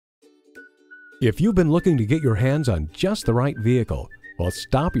If you've been looking to get your hands on just the right vehicle, well,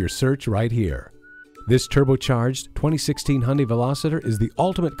 stop your search right here. This turbocharged 2016 Hyundai Veloster is the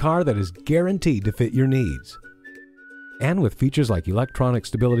ultimate car that is guaranteed to fit your needs. And with features like electronic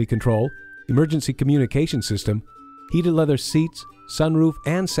stability control, emergency communication system, heated leather seats, sunroof,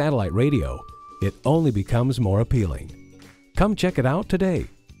 and satellite radio, it only becomes more appealing. Come check it out today.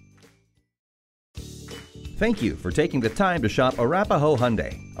 Thank you for taking the time to shop Arapahoe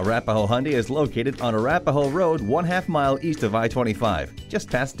Hyundai. Arapahoe Hyundai is located on Arapahoe Road, 1/2 mile east of I-25,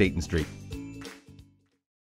 just past Dayton Street.